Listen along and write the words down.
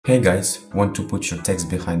Hey guys, want to put your text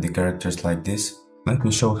behind the characters like this? Let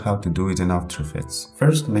me show how to do it in After Effects.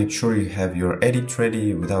 First, make sure you have your edit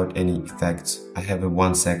ready without any effects. I have a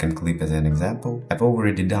 1-second clip as an example. I've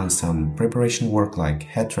already done some preparation work like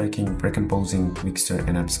head tracking, recomposing, mixer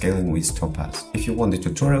and upscaling with Topaz. If you want the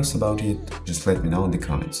tutorials about it, just let me know in the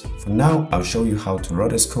comments. For now, I'll show you how to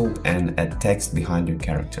rotoscope and add text behind your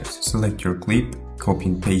characters. Select your clip, copy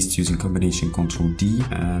and paste using combination Ctrl D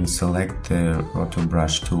and select the Roto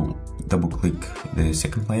brush tool. Double click the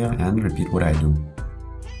second layer and repeat what I do.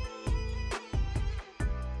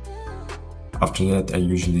 After that, I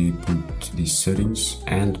usually put these settings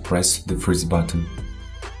and press the freeze button.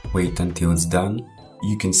 Wait until it's done.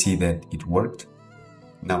 You can see that it worked.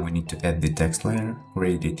 Now we need to add the text layer.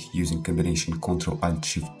 Create it using combination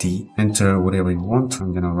Ctrl-Alt-Shift-T. Enter whatever you want.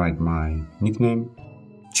 I'm gonna write my nickname.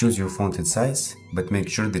 Choose your font and size, but make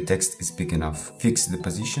sure the text is big enough. Fix the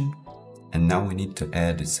position. And now we need to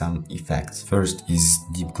add some effects. First is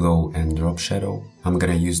deep glow and drop shadow. I'm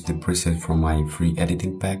gonna use the preset from my free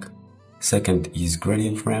editing pack. Second is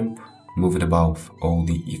gradient ramp. Move it above all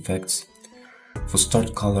the effects. For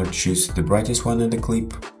start color, choose the brightest one in the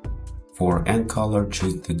clip. For end color,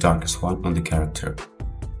 choose the darkest one on the character.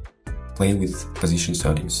 Play with position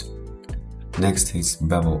settings. Next is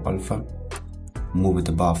Bevel alpha. Move it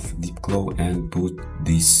above deep glow and put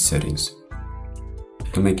these settings.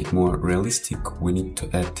 To make it more realistic, we need to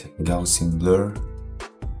add Gaussian blur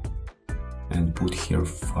and put here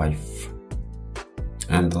 5.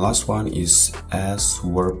 And the last one is as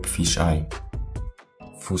warp fisheye.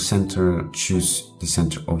 For center, choose the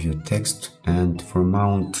center of your text, and for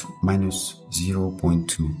mount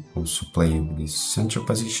 -0.2. Also play with this center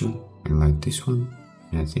position. I like this one.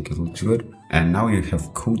 I think it looks good. And now you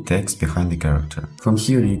have cool text behind the character. From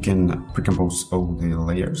here you can pre-compose all the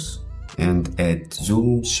layers and add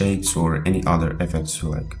zoom, shades or any other effects you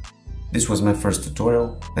like. This was my first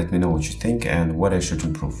tutorial. Let me know what you think and what I should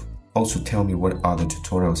improve. Also tell me what other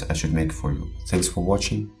tutorials I should make for you. Thanks for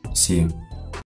watching. See you.